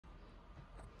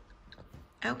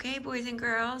Okay, boys and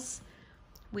girls,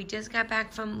 we just got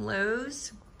back from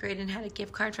Lowe's. Braden had a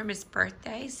gift card from his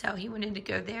birthday, so he wanted to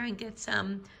go there and get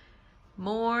some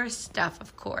more stuff,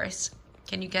 of course.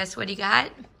 Can you guess what he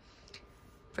got?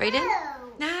 Braden?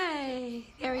 Oh. Hi,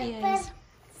 there he is.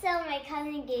 So my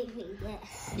cousin gave me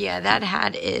this. Yeah, that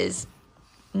hat is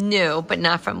new, but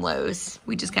not from Lowe's.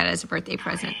 We just got it as a birthday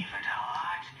present.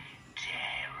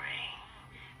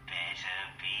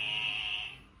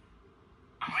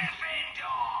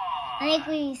 I like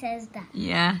when he says that.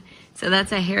 Yeah, so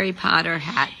that's a Harry Potter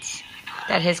hat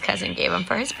that his cousin gave him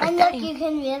for his birthday. And look, you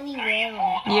can really wear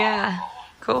it. Yeah,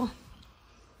 cool.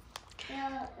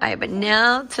 All right, but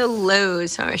now to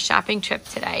Lowe's on our shopping trip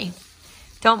today.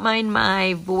 Don't mind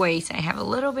my voice. I have a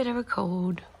little bit of a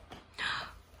cold.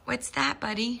 What's that,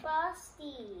 buddy?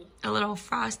 Frosty. A little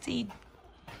Frosty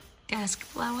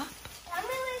desk blow up? Tell me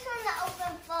which one to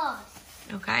open first.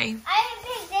 Okay. I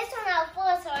picked this one out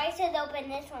first, so I should open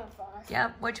this one first.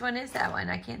 Yep, which one is that one?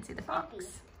 I can't see the box.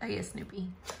 Snoopy. Oh, yeah, Snoopy.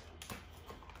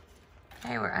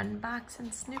 Okay, we're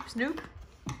unboxing Snoop.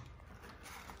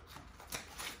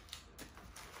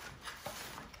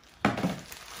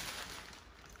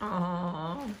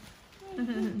 Aww.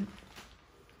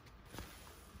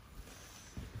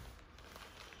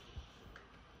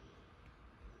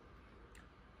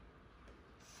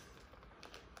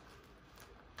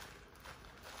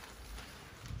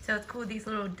 So it's cool, these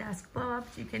little desk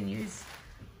blow-ups. You can use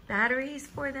batteries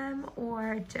for them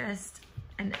or just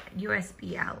an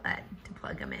USB outlet to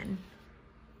plug them in.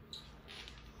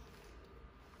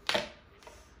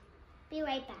 Be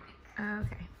right back.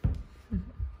 Okay. Do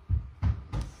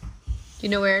you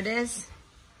know where it is?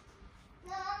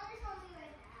 No, I'm just gonna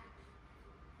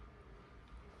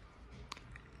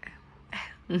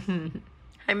be right back.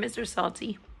 Hi, Mr.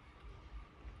 Salty.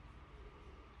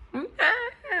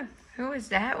 Who is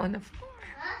that on the floor?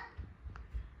 Huh?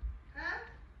 Huh?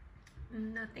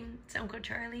 Nothing. It's Uncle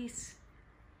Charlie's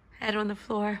head on the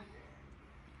floor.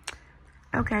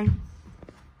 Okay.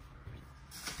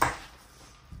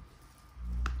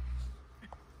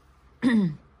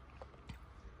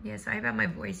 Yeah, sorry about my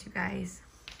voice, you guys.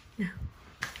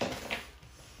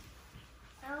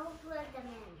 I'll plug them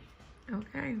in.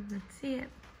 Okay, let's see it.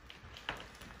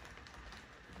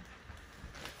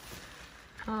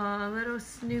 Oh, little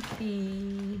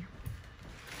Snoopy.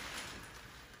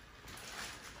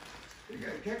 You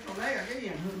got a check on that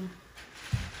again, huh?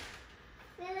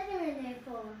 What are you looking in there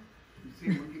for? You see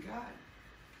what you got?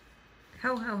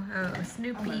 Ho, ho, ho,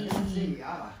 Snoopy.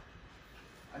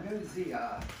 I know to see, Be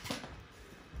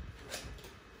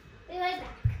right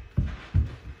back.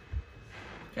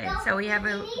 Okay, No, so we have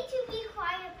you need to be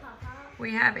quiet, Papa.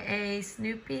 We have a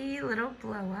Snoopy little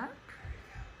blow up,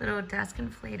 little desk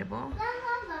inflatable. La, la,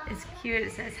 la. It's cute.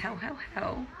 It says ho ho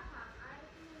ho.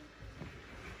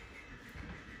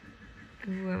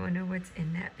 Ooh, I wonder what's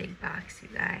in that big box, you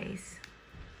guys.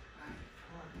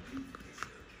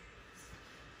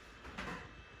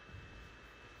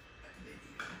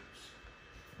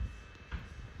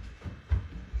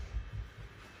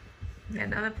 Got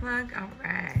another plug? All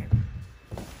right.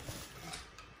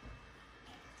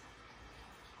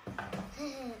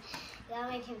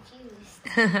 Got me confused. I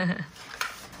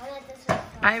thought this was fun.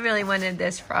 I really wanted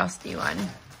this Frosty one.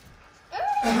 Oh,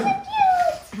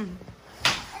 so cute! And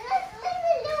look at the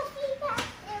little feet.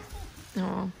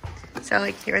 Oh, so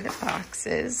like here are the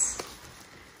boxes.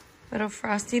 Little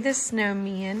Frosty the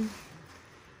Snowman.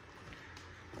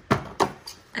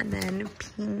 And then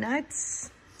peanuts.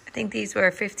 I think these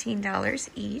were $15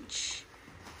 each.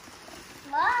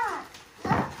 Mom,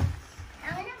 look. I'm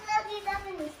gonna plug these up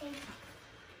in this thing.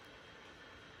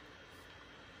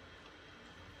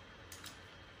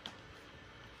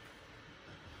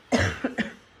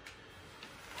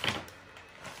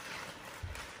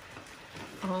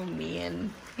 Oh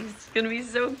man, he's gonna be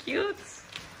so cute.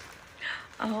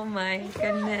 Oh my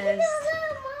goodness.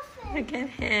 Look at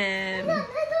him.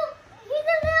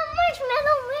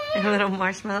 He's a little marshmallow man. A little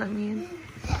marshmallow man.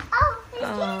 Oh, his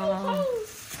Oh.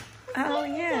 candy cane. Oh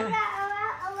yeah.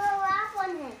 A little wrap on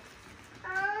it.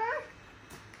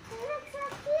 He looks so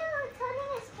cute,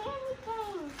 holding his candy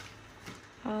cane.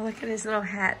 Oh, look at his little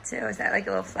hat too. Is that like a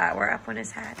little flower up on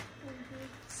his hat?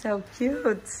 So cute. Look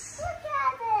at it.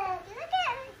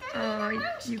 Oh,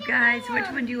 you guys, which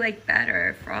one do you like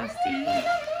better, Frosty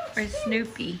or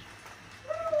Snoopy?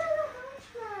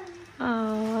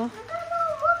 Oh.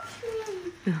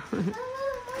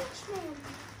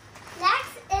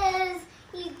 Next is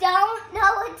you don't know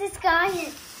what this guy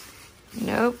is.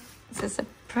 Nope, it's a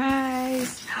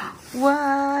surprise.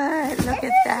 What? Look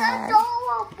at that.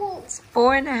 Adorable. It's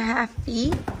 4.5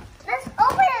 feet. Let's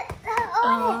open it.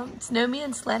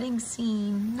 Snowman sledding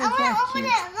scene. Look I how want to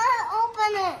cute.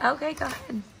 open it. Okay, go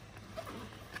ahead.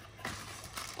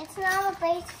 It's not a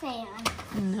base fan.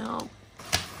 No.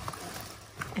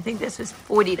 I think this was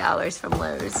 $40 from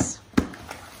Lowe's.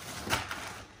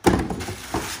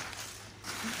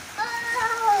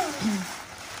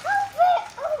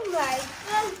 Oh my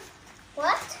god.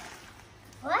 What?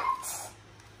 What?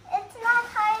 It's not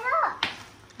tied up.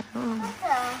 Oh, What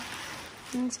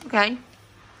the? it's okay.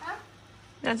 Huh?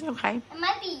 That's okay. It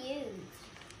might be used.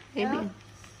 Maybe. No?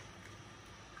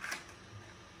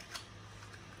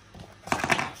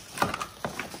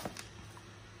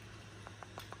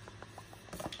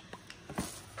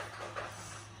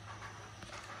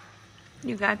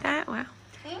 You got that? Wow.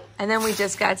 Hmm? And then we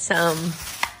just got some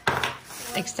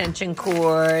extension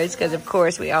cords because, of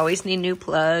course, we always need new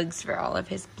plugs for all of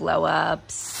his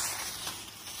blow-ups.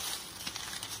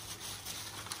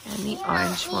 And the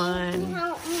orange one.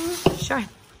 Help me. Sure.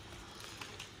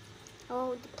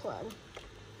 Hold the plug.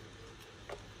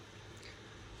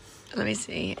 Let me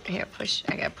see. Here, push.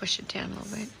 I gotta push it down a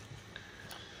little bit.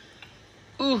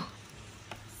 Ooh.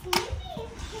 Snoopy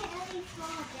can't really fall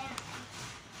down.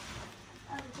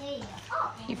 Oh, there you go.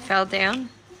 Oh, He fell down.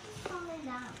 he's falling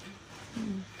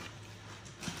down.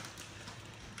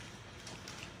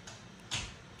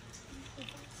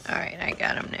 All right, I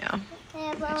got him now.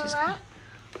 Can I blow just- him up?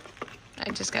 I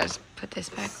just gotta put this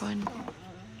back on.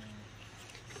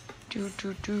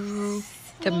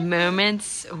 The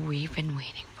moments we've been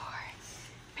waiting for.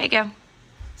 There you go.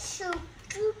 Shoot,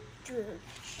 shoot, shoot,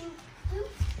 shoot,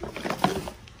 shoot.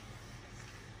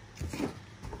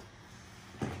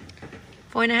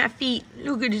 4.5 feet.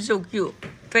 Look at it, so cute.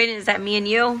 Brayden, is that me and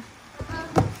you?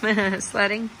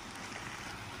 Sledding?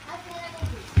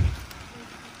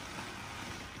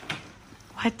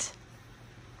 What?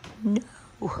 No.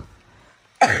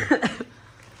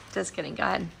 Just kidding. Go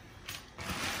ahead.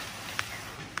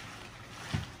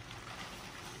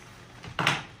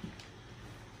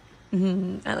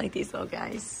 I like these little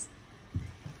guys.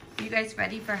 You guys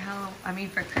ready for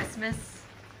for Christmas?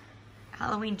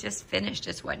 Halloween just finished.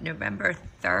 It's what, November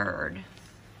 3rd.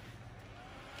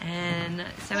 And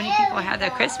so many people have their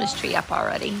Christmas tree up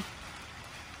already.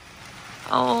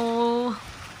 Oh.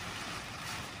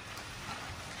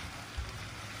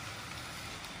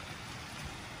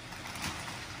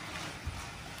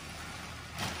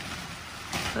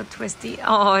 So twisty.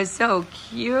 Oh, it's so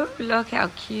cute. Look how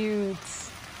cute.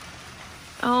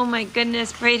 Oh my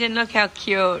goodness, Brayden, look how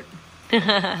cute.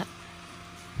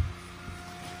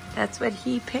 That's what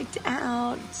he picked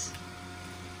out.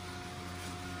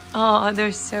 Oh,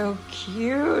 they're so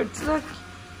cute. Look,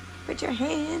 put your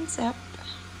hands up.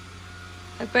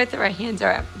 Look, both of our hands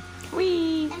are up.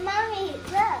 Whee! And Mommy,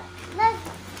 look,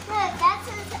 that's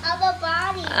his other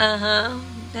body. Uh-huh,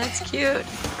 that's cute.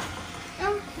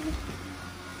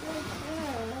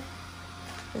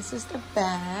 This is the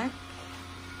back.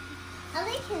 I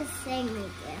like his thing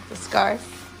right there. The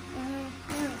scarf.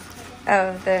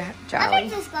 Oh, the I jolly. like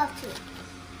this glove too.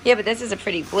 Yeah, but this is a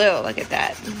pretty blue. Look at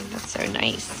that. That's so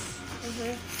nice.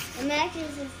 And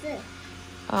matches is this.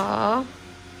 Oh,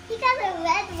 He got a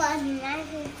red one and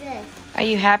matches this. are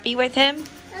you happy with him? And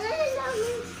then there's no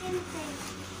new skin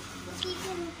thing. He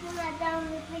can pull that down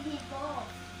with piggy ball.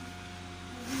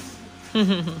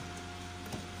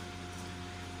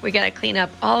 We gotta clean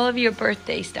up all of your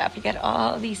birthday stuff. You got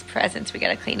all these presents we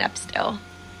gotta clean up still.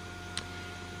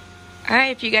 All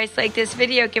right, if you guys like this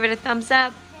video, give it a thumbs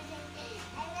up.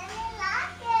 And then they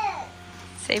lock it.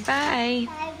 Say bye.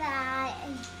 Bye bye.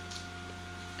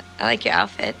 I like your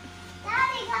outfit.